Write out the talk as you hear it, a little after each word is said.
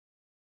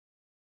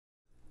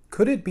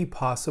Could it be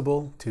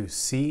possible to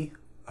see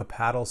a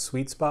paddle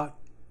sweet spot?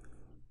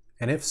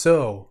 And if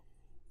so,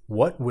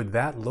 what would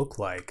that look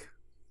like?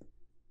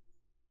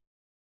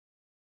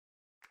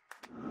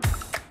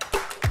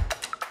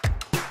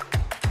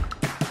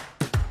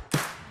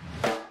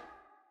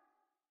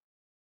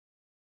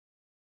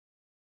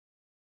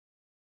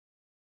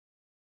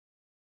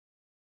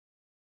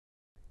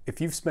 If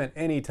you've spent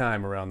any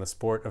time around the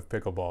sport of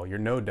pickleball, you're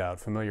no doubt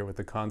familiar with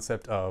the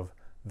concept of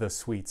the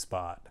sweet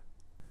spot.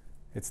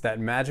 It's that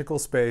magical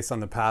space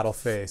on the paddle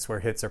face where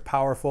hits are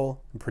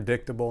powerful and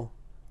predictable,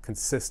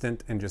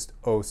 consistent, and just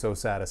oh so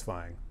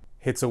satisfying.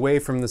 Hits away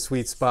from the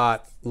sweet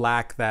spot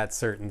lack that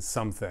certain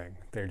something.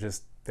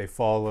 They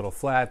fall a little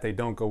flat, they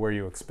don't go where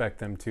you expect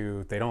them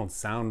to, they don't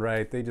sound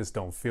right, they just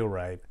don't feel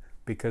right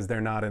because they're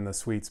not in the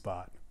sweet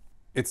spot.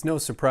 It's no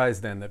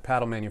surprise then that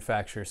paddle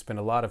manufacturers spend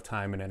a lot of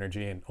time and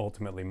energy and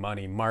ultimately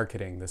money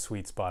marketing the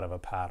sweet spot of a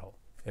paddle.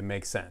 It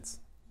makes sense.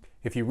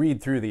 If you read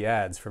through the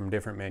ads from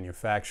different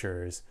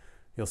manufacturers,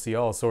 you'll see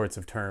all sorts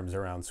of terms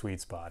around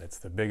sweet spot. It's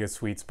the biggest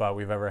sweet spot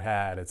we've ever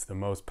had. It's the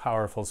most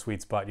powerful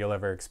sweet spot you'll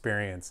ever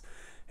experience.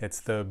 It's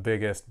the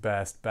biggest,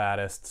 best,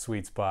 baddest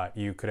sweet spot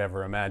you could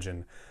ever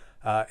imagine.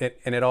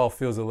 And it all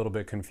feels a little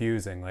bit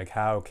confusing. Like,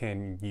 how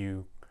can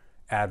you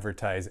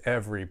advertise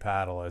every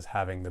paddle as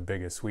having the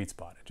biggest sweet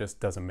spot? It just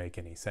doesn't make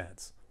any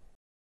sense.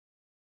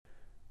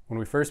 When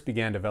we first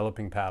began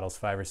developing paddles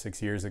 5 or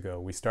 6 years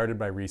ago, we started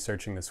by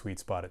researching the sweet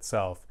spot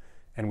itself,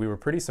 and we were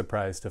pretty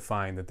surprised to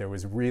find that there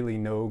was really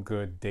no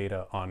good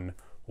data on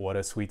what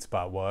a sweet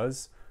spot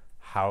was,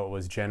 how it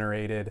was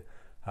generated,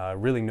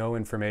 really no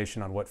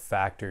information on what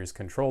factors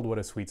controlled what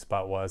a sweet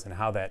spot was and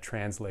how that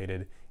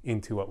translated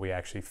into what we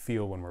actually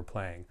feel when we're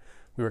playing.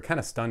 We were kind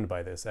of stunned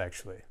by this,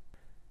 actually.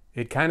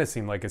 It kind of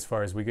seemed like, as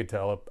far as we could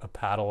tell, a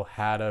paddle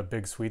had a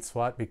big sweet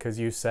spot because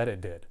you said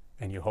it did,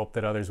 and you hoped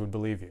that others would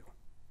believe you.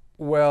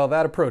 Well,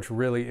 that approach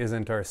really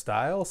isn't our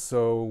style,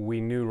 so we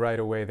knew right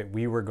away that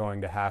we were going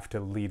to have to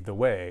lead the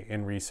way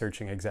in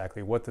researching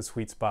exactly what the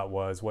sweet spot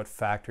was, what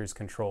factors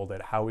controlled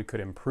it, how we could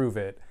improve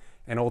it,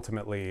 and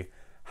ultimately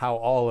how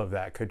all of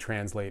that could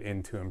translate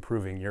into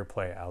improving your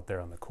play out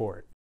there on the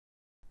court.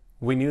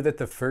 We knew that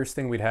the first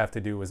thing we'd have to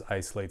do was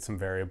isolate some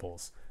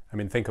variables. I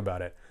mean, think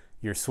about it.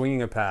 You're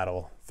swinging a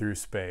paddle through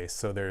space,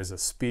 so there's a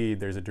speed,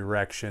 there's a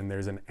direction,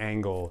 there's an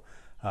angle.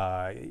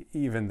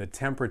 Even the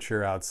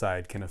temperature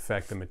outside can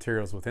affect the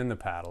materials within the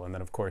paddle. And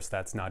then, of course,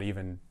 that's not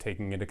even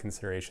taking into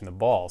consideration the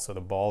ball. So the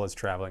ball is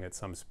traveling at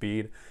some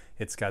speed.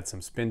 It's got some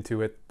spin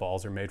to it.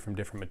 Balls are made from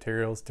different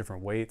materials,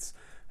 different weights.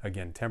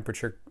 Again,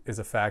 temperature is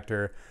a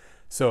factor.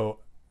 So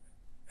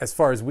as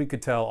far as we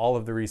could tell, all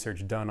of the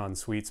research done on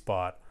sweet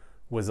spot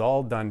was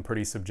all done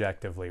pretty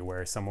subjectively,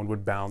 where someone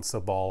would bounce a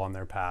ball on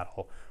their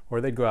paddle,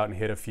 or they'd go out and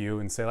hit a few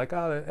and say like,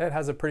 oh, it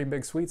has a pretty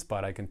big sweet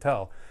spot, I can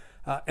tell.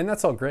 And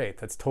that's all great.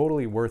 That's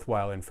totally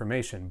worthwhile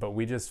information, but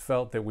we just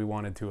felt that we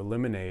wanted to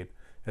eliminate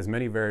as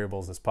many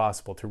variables as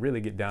possible to really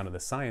get down to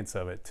the science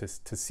of it,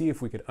 to see if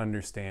we could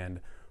understand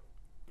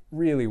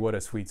really what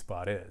a sweet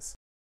spot is.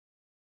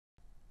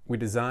 We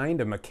designed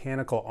a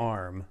mechanical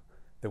arm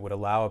that would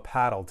allow a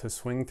paddle to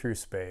swing through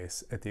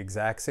space at the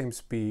exact same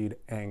speed,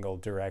 angle,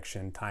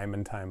 direction, time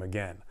and time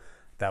again.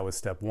 That was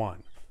step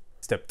one.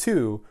 Step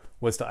two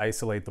was to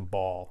isolate the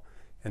ball.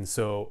 And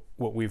so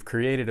what we've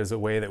created is a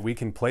way that we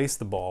can place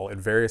the ball at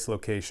various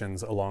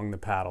locations along the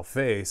paddle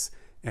face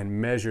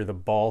and measure the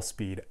ball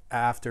speed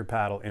after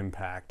paddle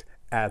impact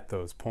at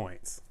those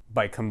points.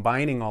 By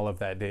combining all of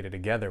that data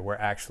together, we're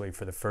actually,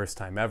 for the first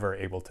time ever,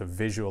 able to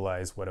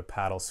visualize what a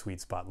paddle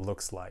sweet spot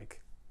looks like.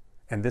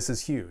 And this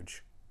is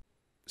huge.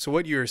 So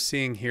what you're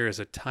seeing here is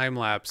a time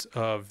lapse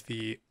of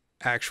the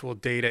actual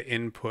data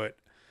input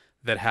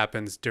that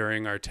happens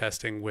during our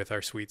testing with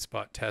our sweet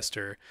spot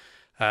tester.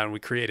 And we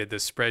created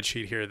this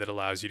spreadsheet here that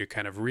allows you to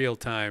kind of real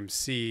time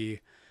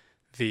see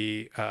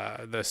the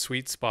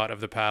sweet spot of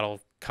the paddle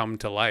come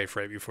to life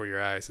right before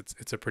your eyes.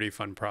 It's a pretty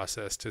fun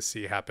process to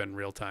see happen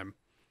real time,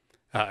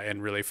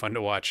 and really fun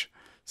to watch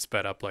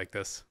sped up like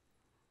this.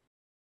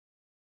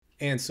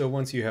 And so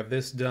once you have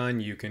this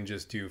done, you can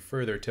just do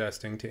further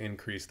testing to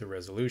increase the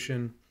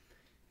resolution.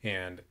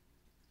 And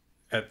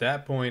at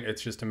that point,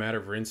 it's just a matter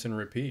of rinse and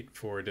repeat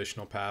for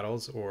additional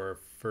paddles or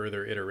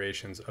further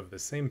iterations of the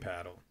same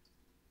paddle.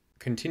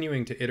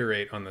 Continuing to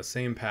iterate on the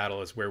same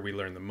paddle is where we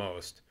learn the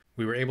most.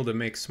 We were able to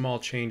make small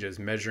changes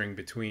measuring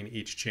between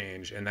each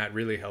change, and that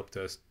really helped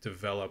us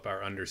develop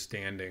our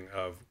understanding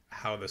of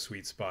how the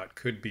sweet spot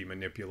could be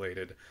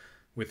manipulated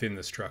within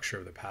the structure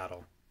of the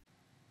paddle.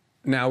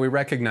 Now, we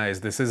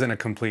recognize this isn't a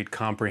complete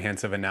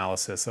comprehensive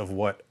analysis of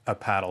what a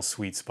paddle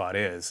sweet spot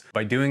is.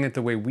 By doing it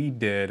the way we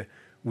did,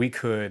 we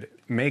could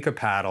make a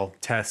paddle,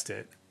 test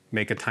it,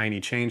 make a tiny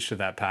change to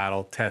that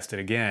paddle, test it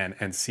again,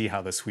 and see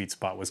how the sweet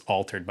spot was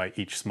altered by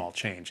each small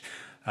change.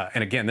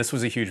 And again, this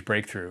was a huge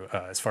breakthrough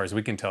as far as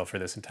we can tell for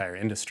this entire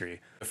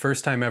industry. The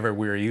first time ever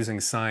we were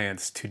using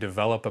science to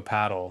develop a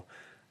paddle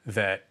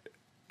that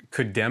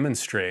could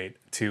demonstrate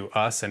to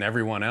us and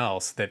everyone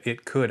else that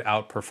it could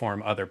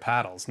outperform other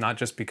paddles, not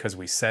just because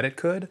we said it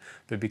could,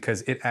 but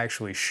because it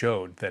actually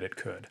showed that it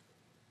could.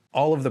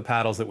 All of the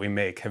paddles that we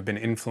make have been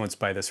influenced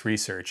by this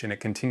research, and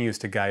it continues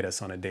to guide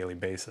us on a daily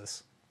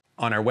basis.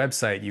 On our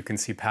website, you can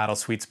see paddle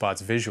sweet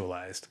spots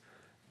visualized,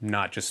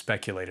 not just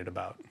speculated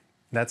about.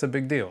 That's a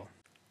big deal.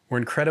 We're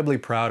incredibly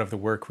proud of the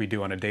work we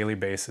do on a daily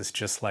basis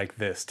just like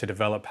this to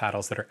develop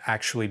paddles that are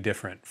actually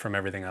different from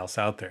everything else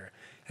out there.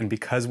 And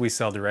because we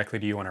sell directly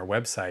to you on our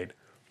website,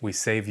 we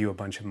save you a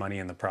bunch of money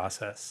in the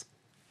process.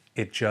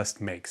 It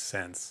just makes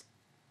sense.